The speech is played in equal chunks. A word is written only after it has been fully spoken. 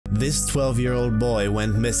This 12-year-old boy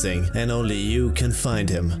went missing, and only you can find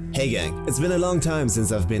him. Hey gang, it's been a long time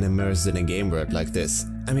since I've been immersed in a game world like this.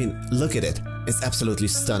 I mean, look at it. It's absolutely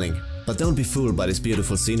stunning. But don't be fooled by this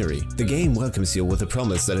beautiful scenery. The game welcomes you with the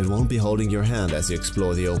promise that it won't be holding your hand as you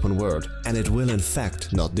explore the open world. And it will in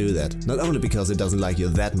fact not do that. Not only because it doesn't like you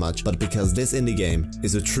that much, but because this indie game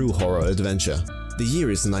is a true horror adventure. The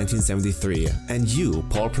year is 1973, and you,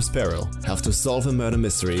 Paul Prospero, have to solve a murder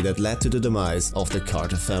mystery that led to the demise of the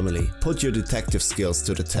Carter family. Put your detective skills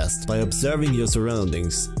to the test by observing your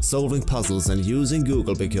surroundings, solving puzzles and using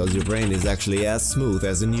Google because your brain is actually as smooth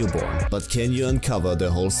as a newborn. But can you uncover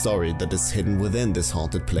the whole story that is hidden within this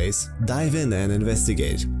haunted place? Dive in and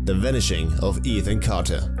investigate the vanishing of Ethan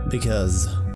Carter. Because